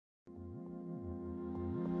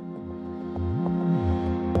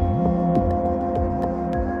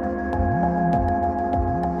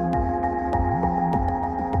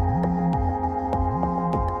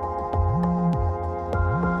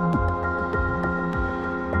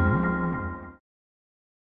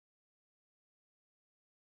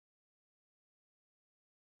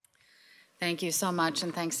Thank you so much,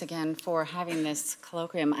 and thanks again for having this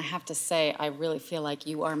colloquium. I have to say, I really feel like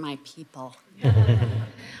you are my people.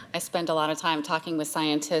 I spend a lot of time talking with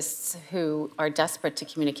scientists who are desperate to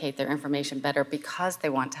communicate their information better because they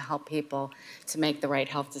want to help people to make the right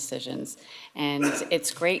health decisions. And it's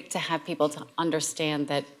great to have people to understand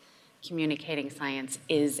that communicating science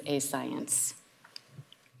is a science.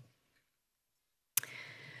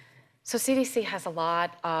 So CDC has a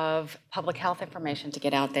lot of public health information to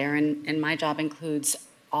get out there, and my job includes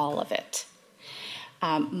all of it.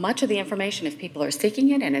 Much of the information, if people are seeking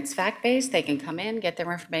it and it's fact-based, they can come in, get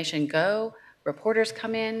their information, go. Reporters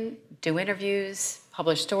come in, do interviews,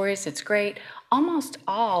 publish stories, it's great. Almost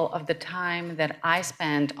all of the time that I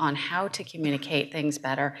spend on how to communicate things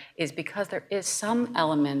better is because there is some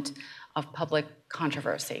element of public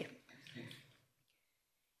controversy.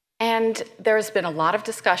 And there's been a lot of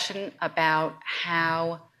discussion about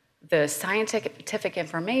how the scientific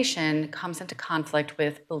information comes into conflict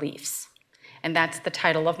with beliefs. And that's the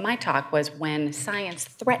title of my talk, was When Science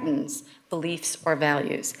Threatens Beliefs or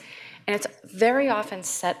Values. And it's very often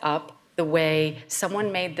set up the way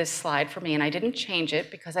someone made this slide for me, and I didn't change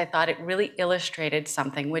it because I thought it really illustrated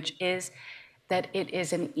something, which is that it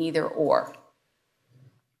is an either or.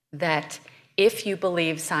 That if you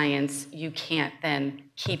believe science, you can't then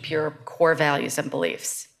keep your core values and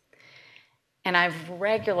beliefs. And I've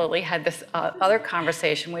regularly had this other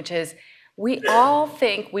conversation, which is we all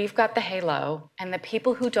think we've got the halo, and the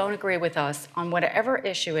people who don't agree with us on whatever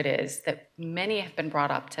issue it is, that many have been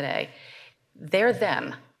brought up today, they're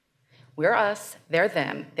them. We're us, they're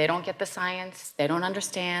them. They don't get the science, they don't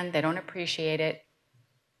understand, they don't appreciate it.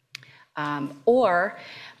 Or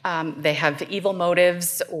they have evil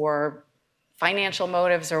motives or financial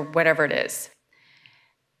motives or whatever it is.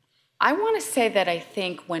 I want to say that I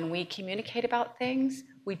think when we communicate about things,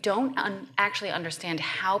 we don't actually understand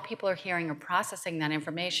how people are hearing or processing that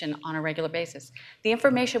information on a regular basis. The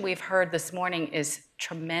information we've heard this morning is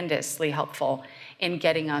tremendously helpful in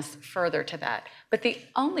getting us further to that. But the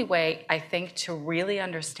only way, I think, to really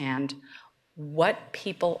understand what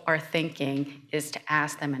people are thinking is to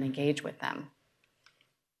ask them and engage with them.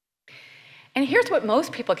 And here's what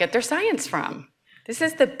most people get their science from. This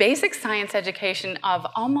is the basic science education of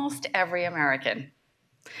almost every American,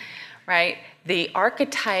 right? The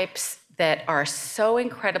archetypes that are so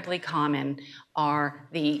incredibly common are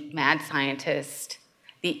the mad scientist,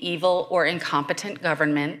 the evil or incompetent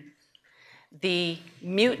government, the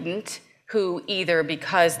mutant who either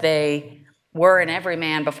because they were an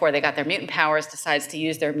everyman before they got their mutant powers decides to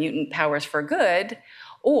use their mutant powers for good,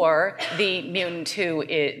 or the mutant who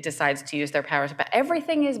decides to use their powers. But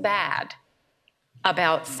everything is bad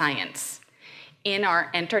about science in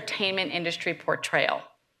our entertainment industry portrayal.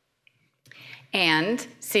 And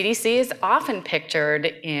CDC is often pictured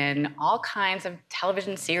in all kinds of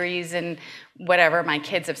television series and whatever. My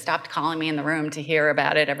kids have stopped calling me in the room to hear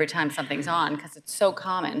about it every time something's on because it's so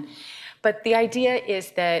common. But the idea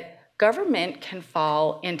is that government can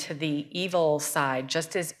fall into the evil side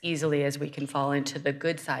just as easily as we can fall into the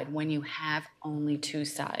good side when you have only two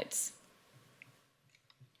sides.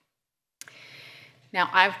 Now,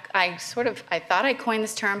 I thought I coined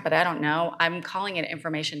this term, but I don't know. I'm calling it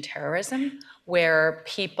information terrorism, where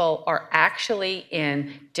people are actually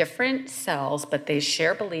in different cells, but they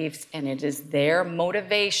share beliefs, and it is their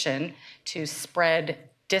motivation to spread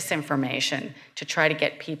disinformation to try to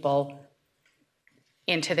get people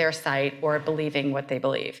into their site or believing what they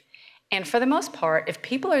believe. And for the most part, if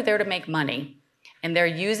people are there to make money and they're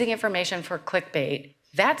using information for clickbait,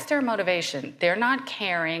 that's their motivation. They're not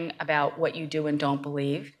caring about what you do and don't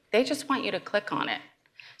believe. They just want you to click on it.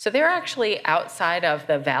 So they're actually outside of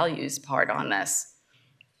the values part on this.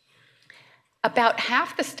 About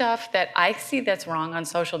half the stuff that I see that's wrong on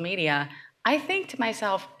social media, I think to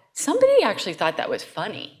myself, somebody actually thought that was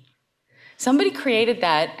funny. Somebody created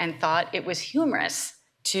that and thought it was humorous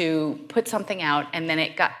to put something out, and then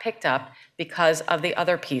it got picked up because of the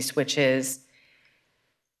other piece, which is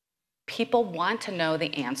people want to know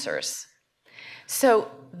the answers.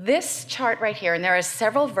 So this chart right here, and there are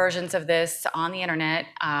several versions of this on the internet,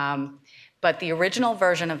 but the original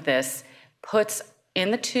version of this puts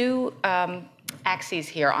in the two axes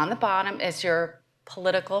here. On the bottom is your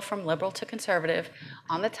political, from liberal to conservative.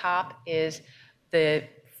 On the top is the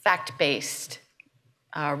fact-based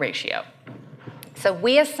ratio. So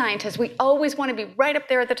we as scientists, we always want to be right up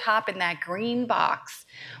there at the top in that green box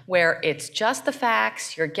where it's just the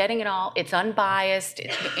facts, you're getting it all, it's unbiased,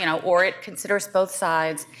 or it considers both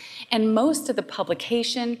sides. And most of the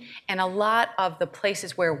publication and a lot of the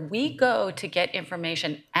places where we go to get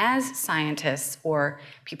information as scientists or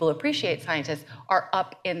people who appreciate scientists are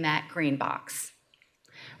up in that green box.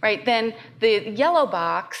 Right? Then the yellow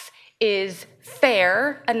box is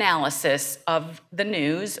fair analysis of the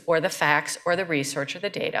news or the facts or the research or the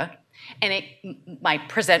data. And it might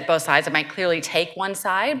present both sides. It might clearly take one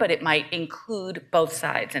side, but it might include both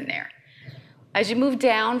sides in there. As you move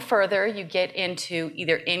down further, you get into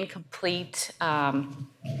either incomplete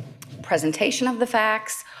presentation of the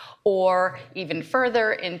facts, or even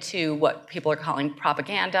further into what people are calling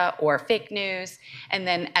propaganda or fake news. And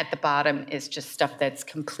then at the bottom is just stuff that's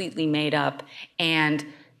completely made up and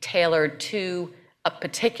tailored to a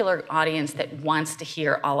particular audience that wants to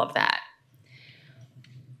hear all of that.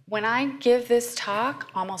 When I give this talk,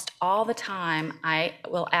 almost all the time, I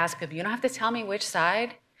will ask people, you don't have to tell me which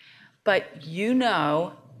side, but you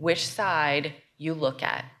know which side you look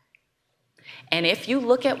at. And if you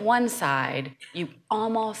look at one side, you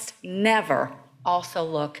almost never also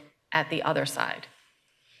look at the other side.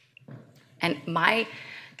 And my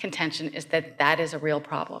contention is that that is a real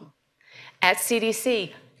problem. At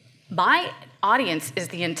CDC, my audience is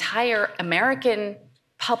the entire American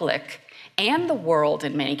public and the world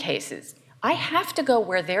in many cases. I have to go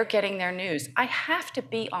where they're getting their news. I have to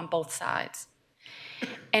be on both sides.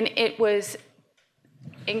 And it was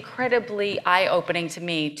incredibly eye-opening to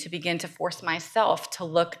me to begin to force myself to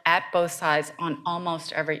look at both sides on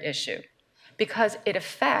almost every issue, because it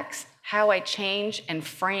affects how I change and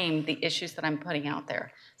frame the issues that I'm putting out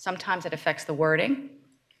there. Sometimes it affects the wording.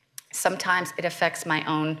 Sometimes it affects my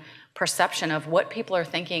own perception of what people are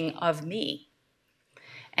thinking of me.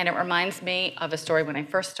 And it reminds me of a story when I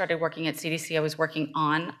first started working at CDC. I was working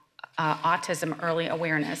on autism early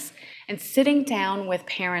awareness and sitting down with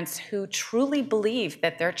parents who truly believe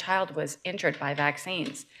that their child was injured by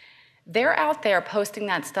vaccines. They're out there posting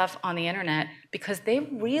that stuff on the internet because they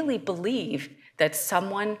really believe that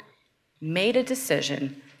someone made a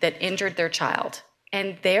decision that injured their child.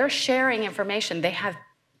 And they're sharing information. They have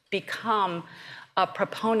become a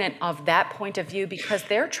proponent of that point of view because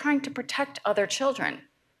they're trying to protect other children.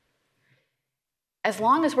 As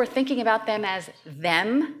long as we're thinking about them as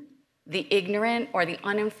them, the ignorant or the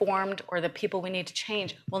uninformed or the people we need to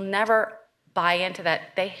change, will never buy into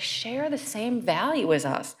that. They share the same value as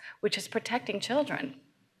us, which is protecting children.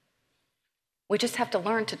 We just have to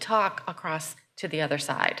learn to talk across to the other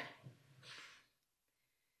side.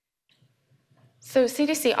 So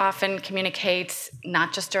CDC often communicates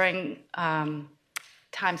not just during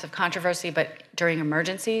times of controversy, but during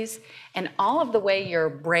emergencies. And all of the way your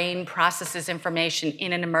brain processes information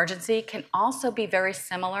in an emergency can also be very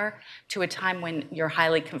similar to a time when you're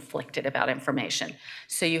highly conflicted about information.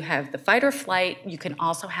 So you have the fight or flight, you can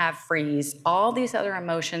also have freeze. All these other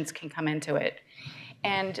emotions can come into it.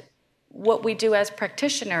 And what we do as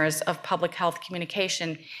practitioners of public health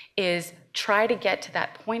communication is try to get to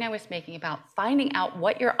that point I was making about finding out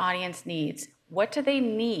what your audience needs. What do they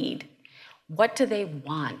need? What do they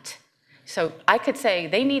want? So I could say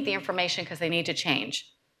they need the information because they need to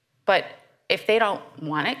change. But if they don't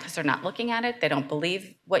want it because they're not looking at it, they don't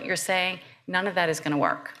believe what you're saying, none of that is going to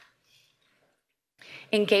work.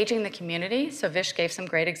 Engaging the community. So Vish gave some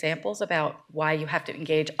great examples about why you have to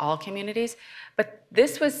engage all communities. But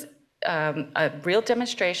this was a real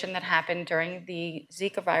demonstration that happened during the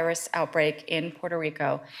Zika virus outbreak in Puerto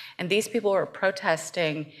Rico. And these people were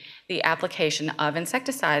protesting the application of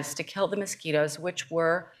insecticides to kill the mosquitoes, which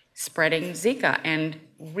were spreading Zika and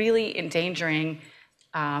really endangering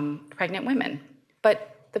pregnant women.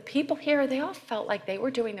 But the people here, they all felt like they were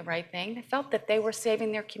doing the right thing. They felt that they were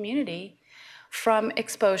saving their community from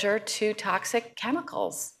exposure to toxic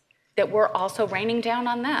chemicals that were also raining down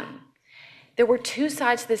on them. There were two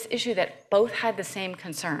sides to this issue that both had the same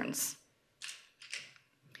concerns.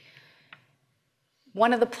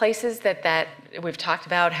 One of the places that we've talked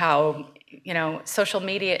about how, social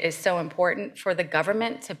media is so important for the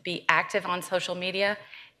government to be active on social media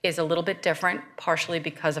is a little bit different, partially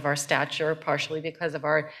because of our stature, partially because of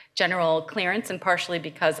our general clearance, and partially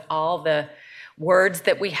because all the words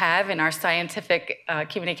that we have in our scientific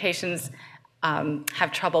communications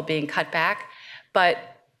have trouble being cut back. But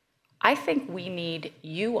I think we need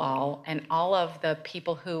you all and all of the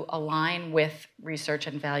people who align with research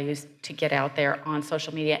and values to get out there on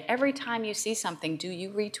social media. Every time you see something, do you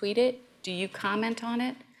retweet it? Do you comment on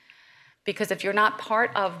it? Because if you're not part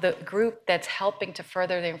of the group that's helping to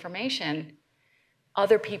further the information,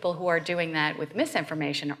 other people who are doing that with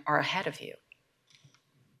misinformation are ahead of you.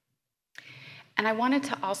 And I wanted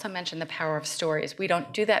to also mention the power of stories. We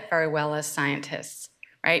don't do that very well as scientists,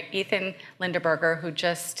 right? Ethan Linderberger, who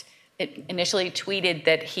just initially tweeted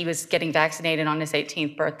that he was getting vaccinated on his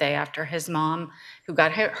 18th birthday after his mom, who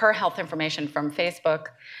got her health information from Facebook,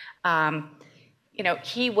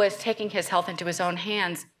 he was taking his health into his own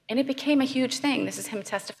hands, and it became a huge thing. This is him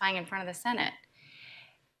testifying in front of the Senate.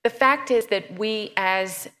 The fact is that we,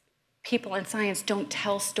 as people in science, don't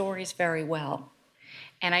tell stories very well.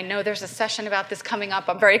 And I know there's a session about this coming up.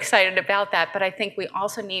 I'm very excited about that, but I think we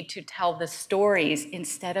also need to tell the stories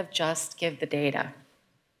instead of just give the data.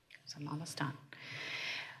 So I'm almost done.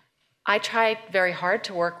 I tried very hard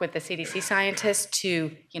to work with the CDC scientists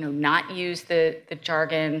to, not use the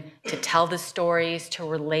jargon, to tell the stories, to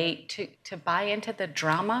relate, to buy into the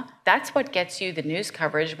drama. That's what gets you the news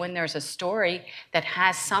coverage when there's a story that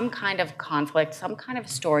has some kind of conflict, some kind of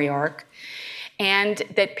story arc, and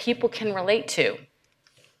that people can relate to.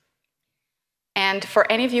 And for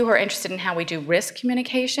any of you who are interested in how we do risk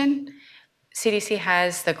communication, CDC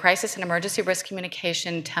has the Crisis and Emergency Risk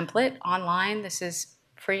Communication template online. This is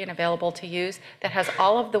free and available to use, that has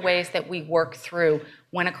all of the ways that we work through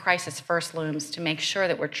when a crisis first looms to make sure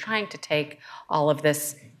that we're trying to take all of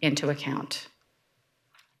this into account.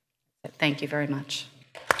 Thank you very much.